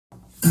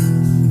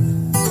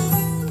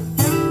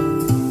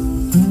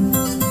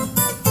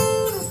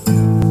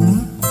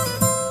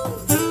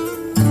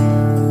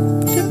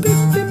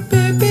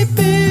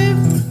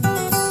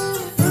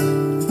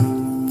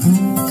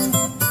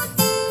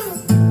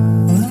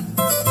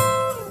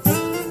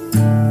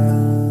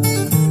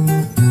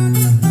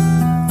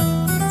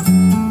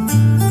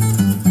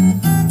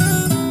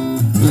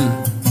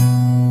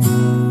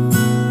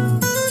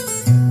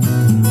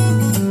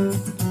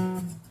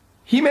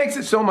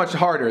it so much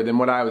harder than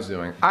what I was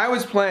doing. I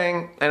was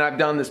playing, and I've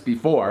done this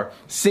before,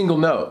 single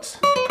notes.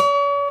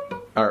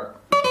 Or,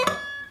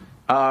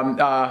 I'm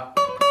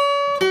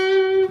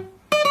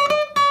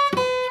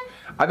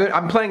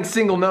playing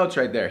single notes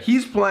right there.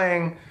 He's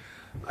playing,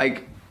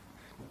 like,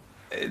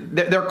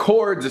 they're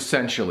chords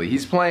essentially.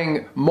 He's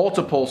playing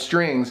multiple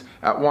strings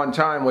at one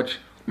time, which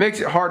makes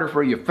it harder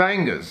for your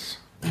fingers.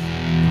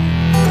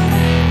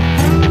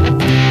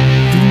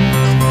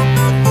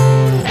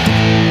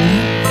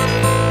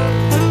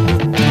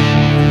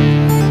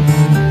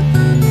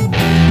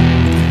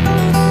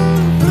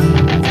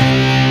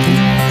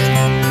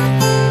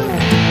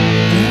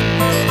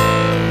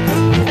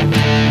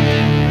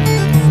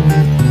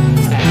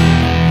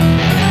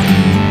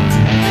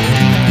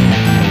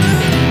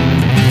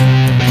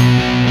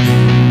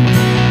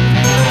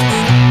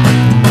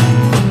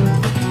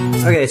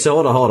 Okay,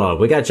 so hold on.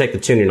 We gotta check the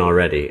tuning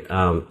already.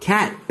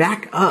 Cat,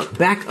 back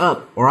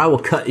up, or I will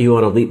cut you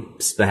on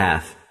Alip's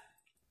behalf.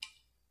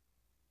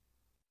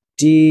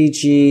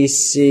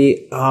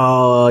 DGC,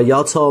 oh,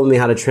 y'all told me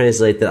how to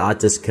translate the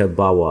Atis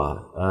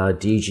Kabawa.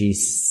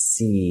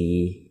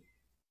 DGC,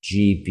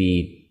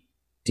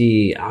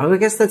 GBD, I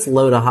guess that's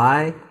low to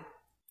high.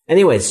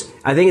 Anyways,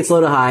 I think it's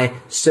low to high,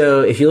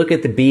 so if you look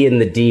at the B and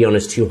the D on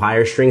his two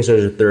higher strings,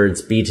 those are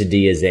thirds. B to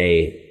D is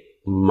a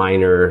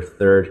minor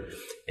third.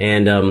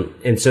 And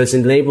so it's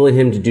enabling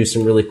him to do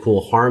some really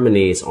cool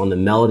harmonies on the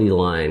melody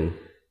line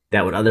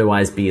that would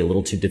otherwise be a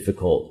little too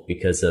difficult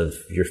because of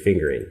your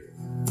fingering.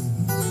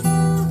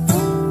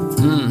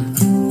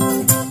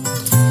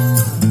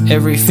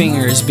 Every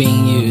finger is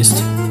being used.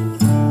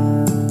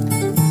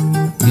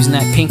 Using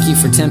that pinky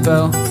for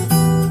tempo.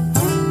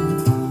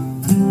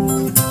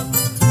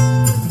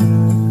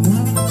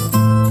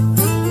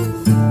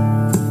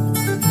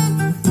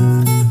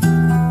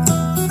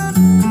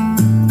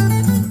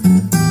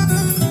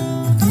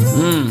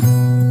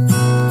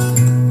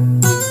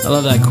 I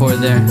love that chord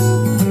there.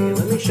 Okay,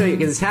 let me show you,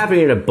 because it's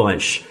happening in a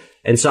bunch.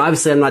 And so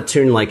obviously I'm not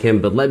tuned like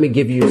him, but let me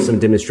give you some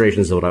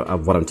demonstrations of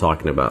what I'm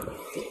talking about.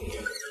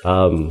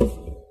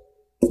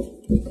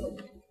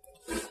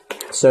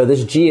 So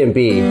this G and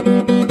B,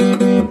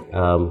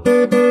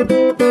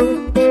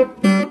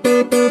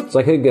 so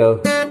I could go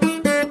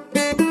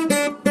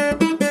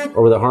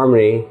over the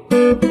harmony,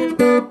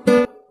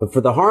 but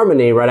for the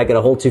harmony, right, I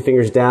gotta hold two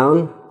fingers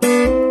down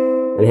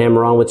and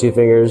hammer on with two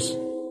fingers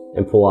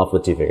and pull off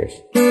with two fingers.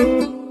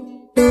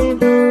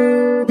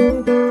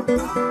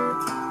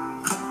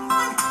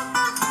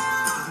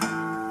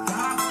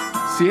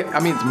 See, I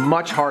mean, it's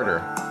much harder.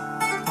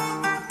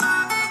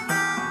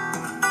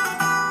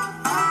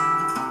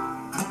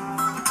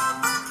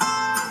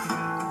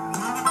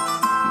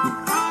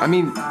 I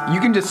mean,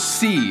 you can just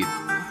see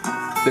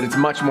that it's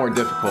much more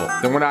difficult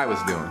than what I was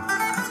doing.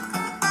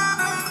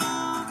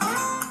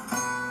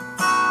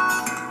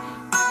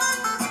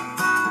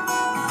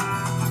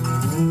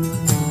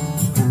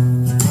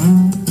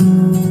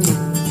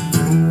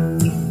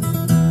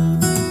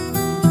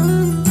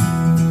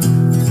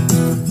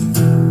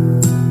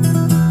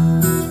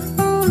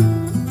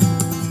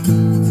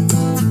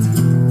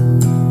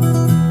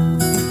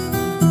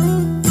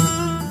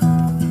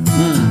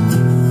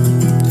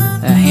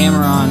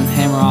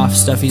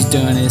 Stuff he's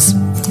doing is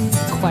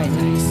quite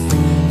nice.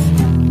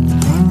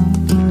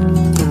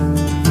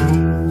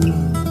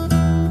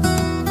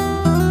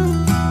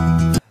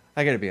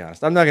 I gotta be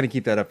honest, I'm not gonna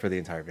keep that up for the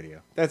entire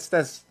video. That's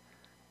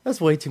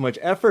way too much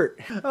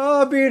effort.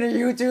 Oh, being a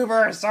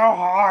YouTuber is so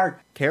hard.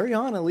 Carry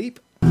on, Alip.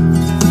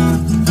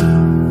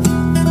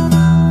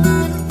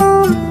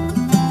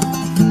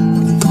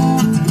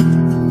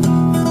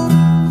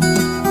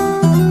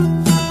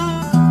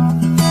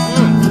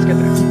 Let's get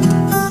this.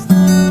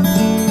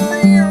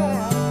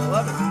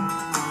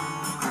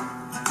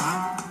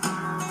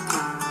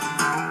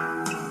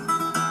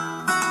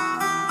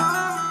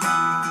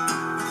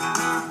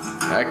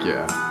 Heck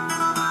yeah.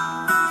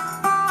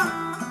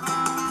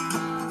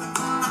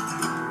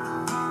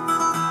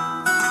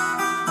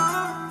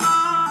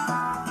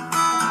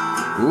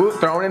 Ooh,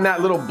 throwing in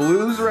that little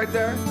blues right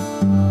there.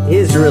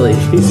 He's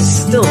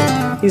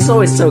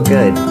always so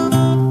good.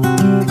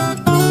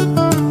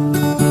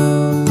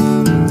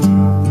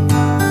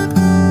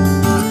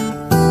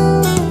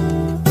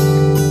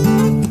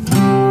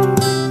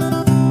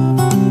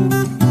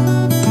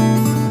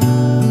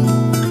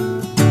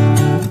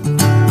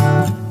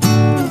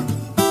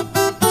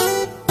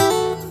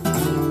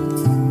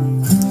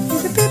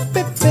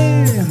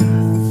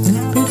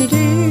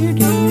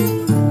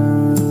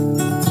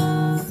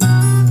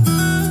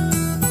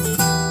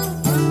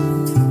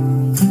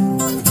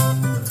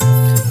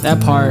 That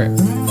part, I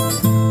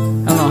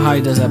don't know how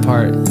he does that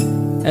part.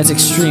 That's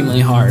extremely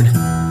hard.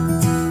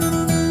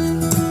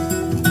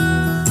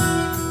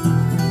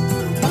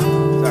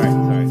 Sorry.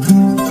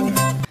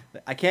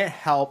 I can't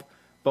help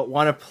but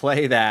want to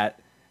play that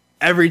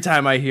every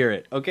time I hear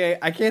it, okay?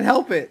 I can't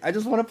help it. I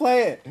just want to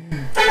play it.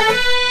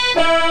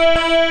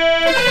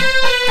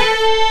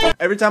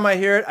 Every time I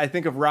hear it, I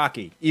think of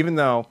Rocky. Even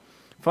though,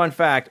 fun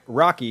fact,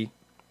 Rocky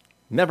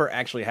never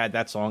actually had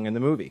that song in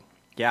the movie.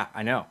 Yeah,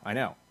 I know.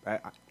 I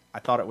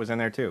thought it was in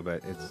there too,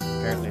 but it's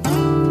apparently.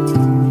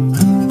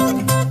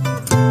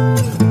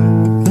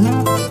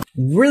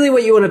 Really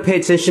what you want to pay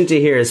attention to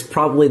here is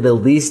probably the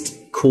least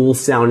cool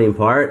sounding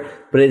part,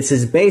 but it's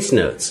his bass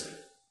notes.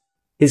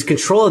 His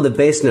control of the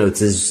bass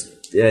notes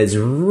is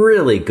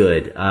really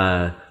good.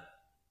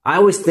 I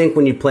always think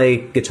when you play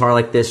guitar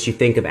like this, you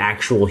think of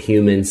actual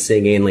humans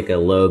singing like a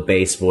low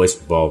bass voice,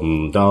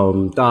 bum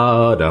dum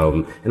da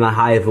dum, and a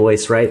high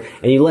voice, right?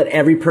 And you let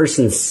every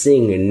person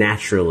sing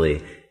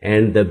naturally.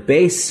 And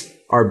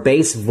our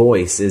bass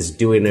voice is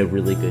doing a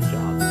really good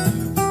job.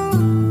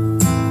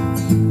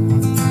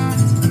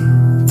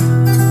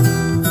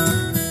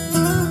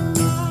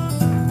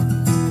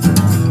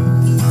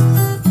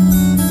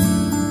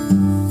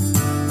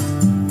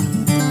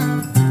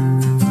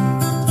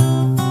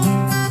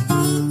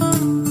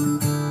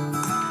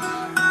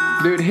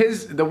 Dude,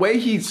 the way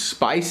he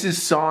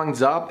spices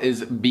songs up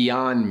is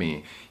beyond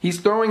me. He's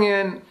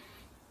pretty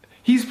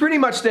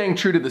much staying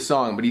true to the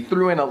song, but he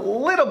threw in a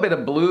little bit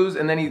of blues,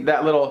 and then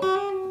that little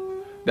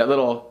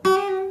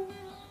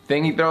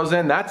thing he throws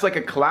in, that's like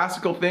a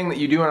classical thing that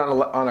you do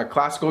on a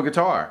classical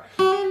guitar.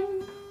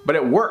 But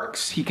it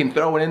works. He can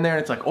throw it in there,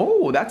 and it's like,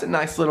 oh, that's a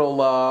nice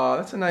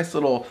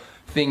little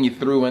thing you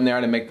threw in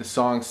there to make the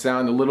song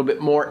sound a little bit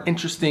more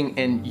interesting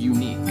and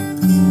unique.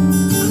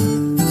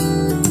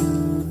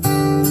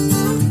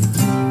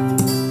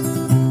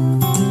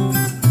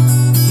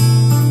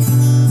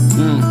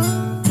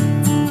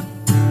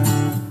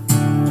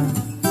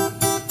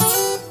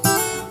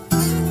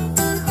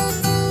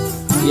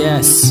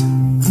 Yes.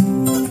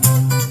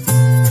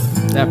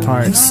 That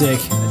part, sick.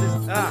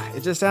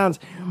 It just sounds.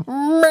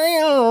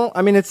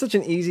 I mean, it's such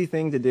an easy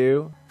thing to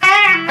do,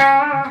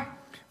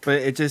 but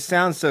it just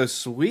sounds so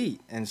sweet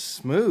and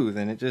smooth,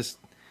 and it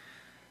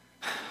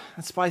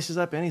spices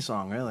up any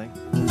song, really.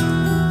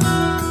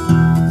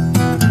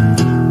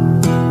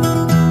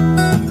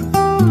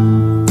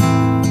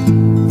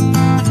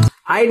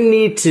 I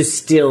need to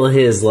steal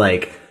his,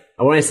 when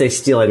I say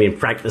steal, I mean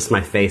practice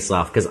my face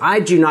off, because I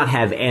do not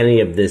have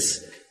any of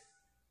this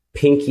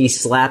pinky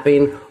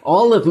slapping.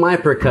 All of my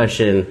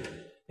percussion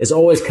is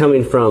always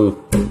coming from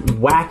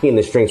whacking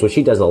the strings, which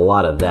he does a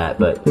lot of that,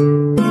 but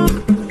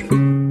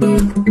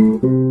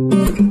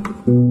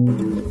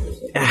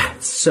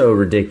it's so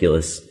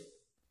ridiculous.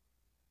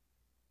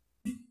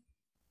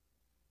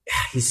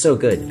 He's so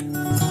good.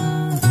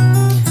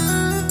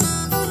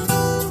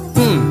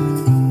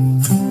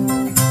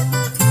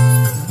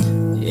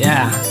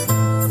 Yeah.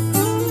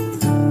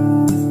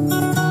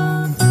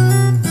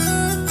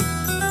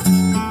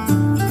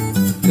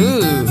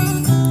 Ooh.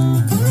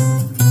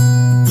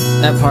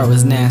 That part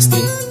was nasty.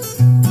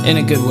 In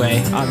a good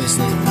way,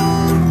 obviously.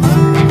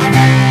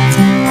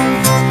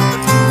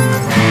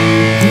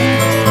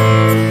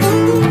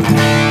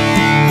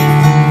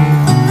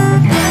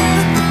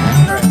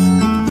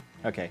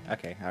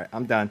 Okay, all right,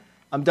 I'm done,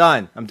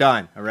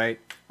 all right?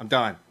 I'm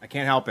done. I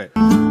can't help it.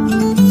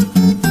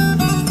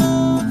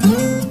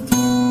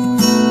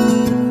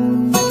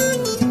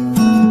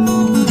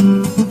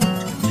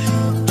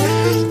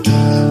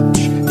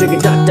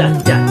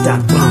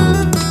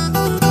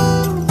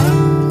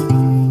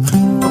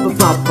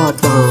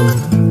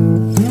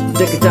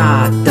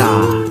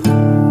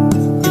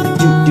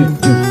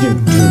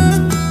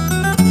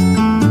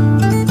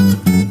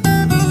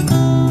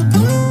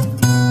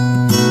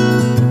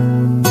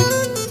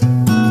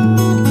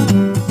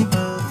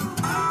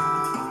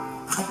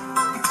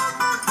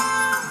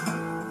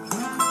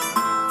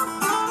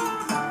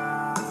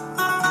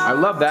 I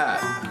love that.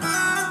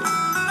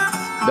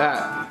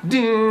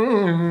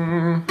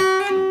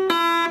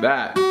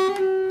 That.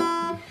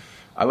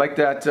 I like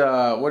that.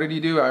 What did he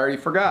do? I already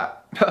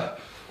forgot.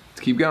 Let's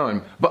keep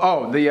going. But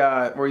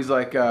where he's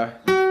like, nope,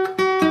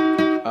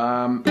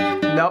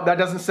 that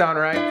doesn't sound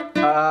right.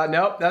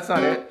 Nope, that's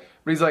not it.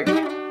 But he's like,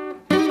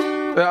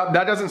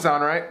 that doesn't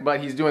sound right.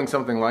 But he's doing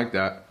something like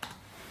that.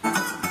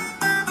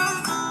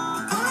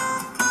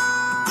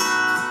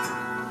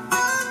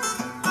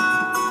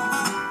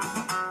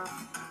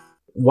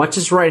 Watch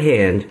his right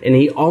hand, and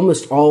he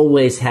almost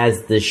always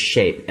has this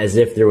shape, as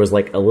if there was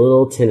like a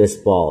little tennis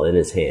ball in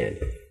his hand.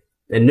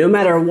 And no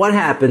matter what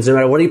happens, no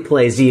matter what he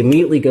plays, he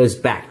immediately goes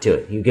back to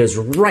it. He goes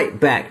right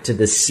back to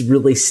this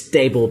really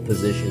stable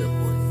position of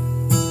playing.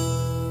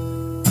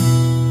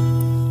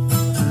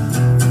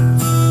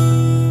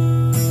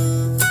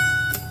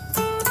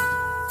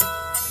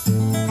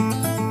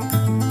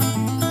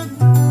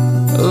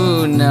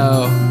 Oh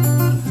no.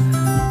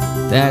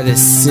 That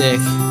is sick.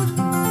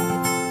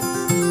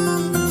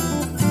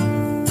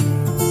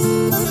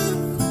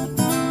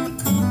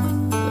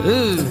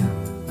 Ooh.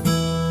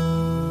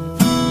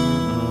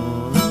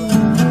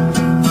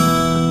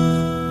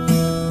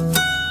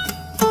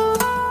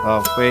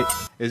 Oh, wait.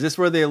 Is this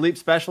where the Alip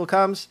special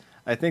comes?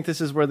 I think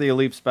this is where the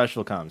Alip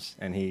special comes,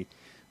 and he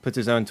puts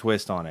his own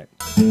twist on it.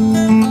 I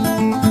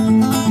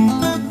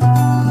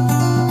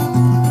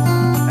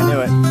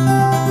knew it.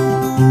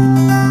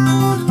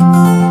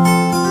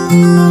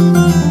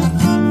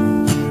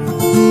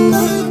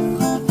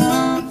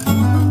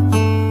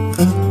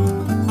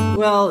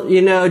 Well,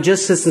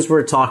 just since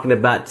we're talking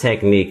about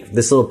technique,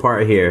 this little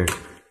part here,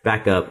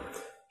 back up.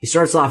 He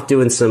starts off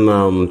doing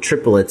some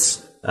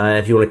triplets,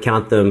 if you want to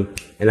count them,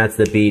 and that's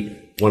the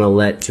beat. One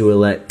let, two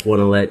let,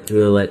 one let,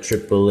 two let,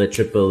 triplet,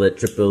 triplet,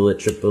 triplet,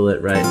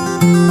 triplet,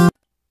 right?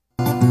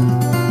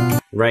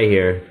 Right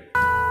here.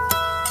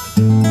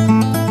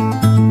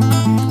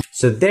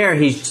 So there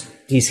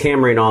he's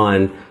hammering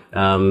on.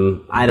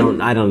 I don't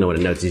know what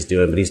notes he's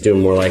doing, but he's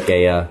doing more like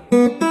a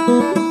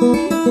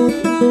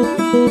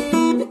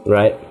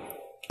right,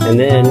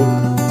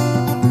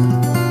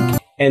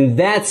 and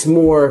that's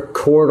more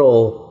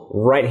chordal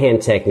right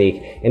hand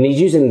technique, and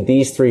he's using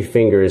these three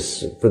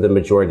fingers for the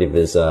majority of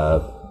his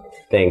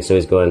thing. So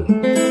he's going.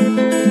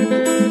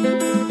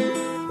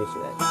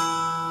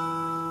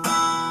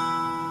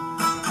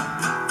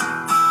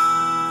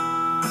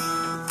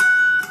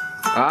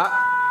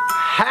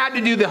 Had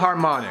to do the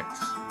harmonics.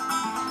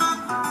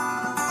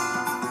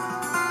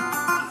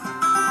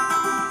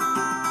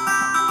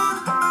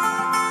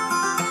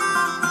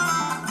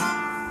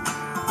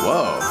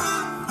 Whoa,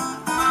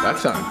 that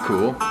sounded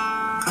cool.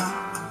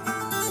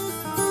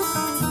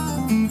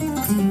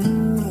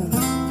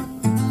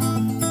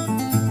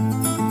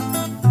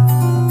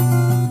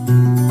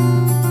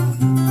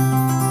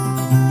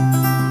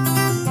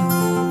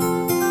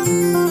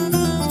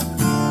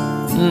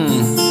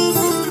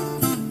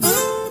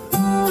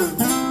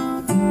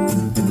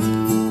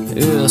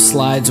 Ooh, those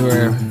slides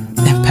were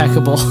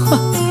impeccable.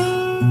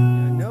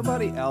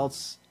 Nobody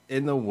else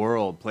in the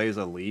world plays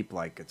Alip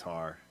like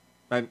guitar.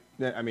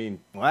 I mean,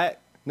 what?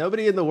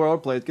 Nobody in the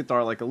world plays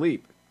guitar like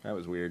Alip. That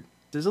was weird.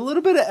 There's a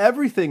little bit of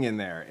everything in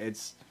there.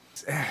 It's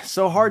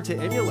so hard to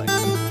emulate.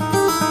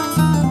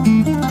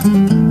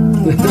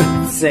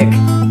 Sick.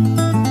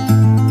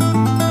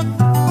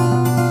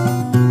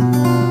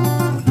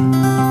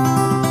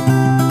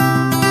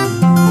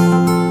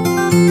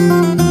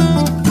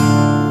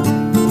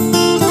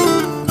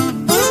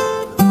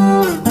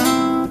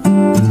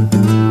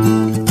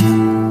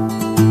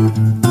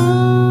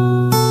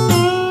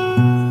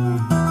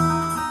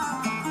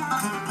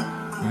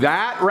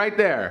 That right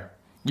there,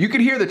 you could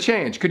hear the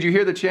change. Could you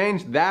hear the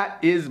change?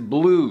 That is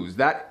blues.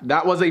 That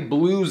was a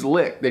blues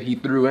lick that he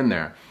threw in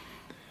there.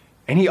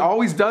 And he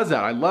always does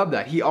that. I love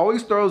that. He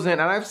always throws in,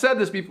 and I've said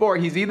this before,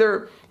 he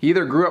either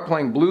grew up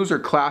playing blues or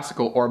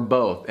classical or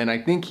both. And I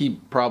think he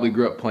probably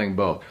grew up playing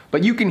both.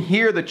 But you can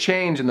hear the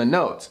change in the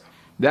notes.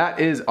 That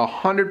is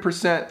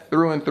 100%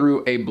 through and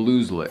through a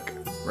blues lick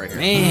right here.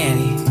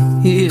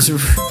 Man, he is.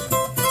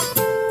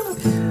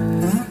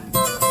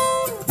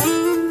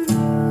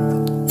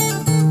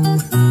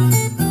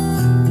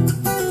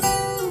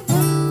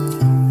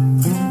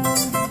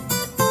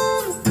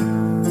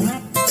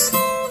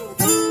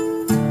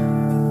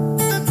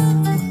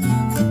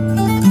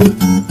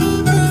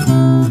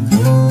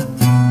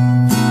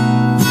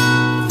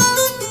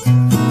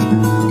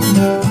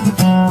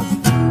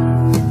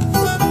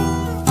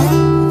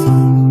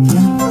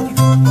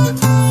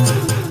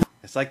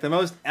 It's like the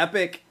most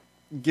epic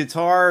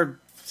guitar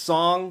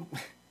song,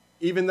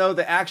 even though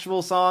the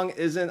actual song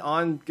isn't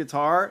on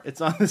guitar, it's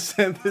on the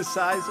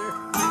synthesizer.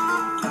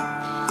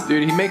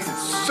 Dude, he makes it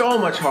so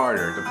much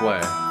harder to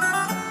play.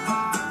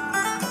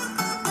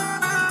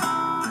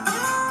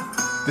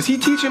 Does he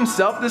teach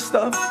himself this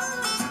stuff?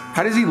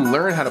 How does he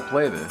learn how to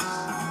play this?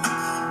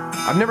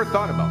 I've never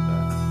thought about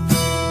that.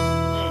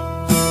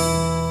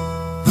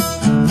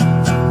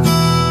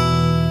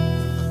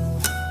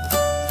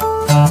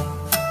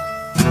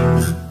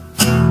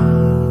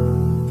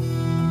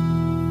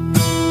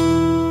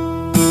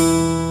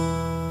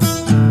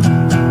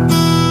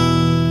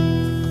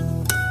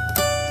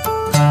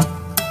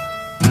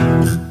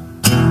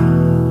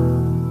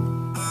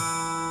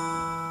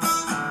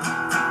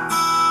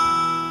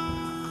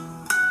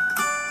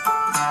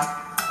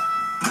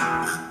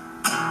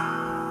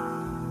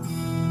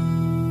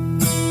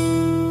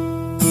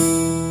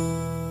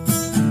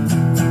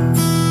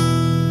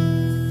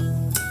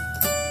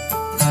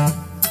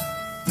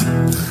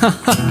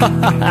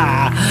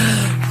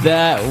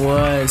 That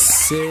was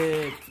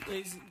sick.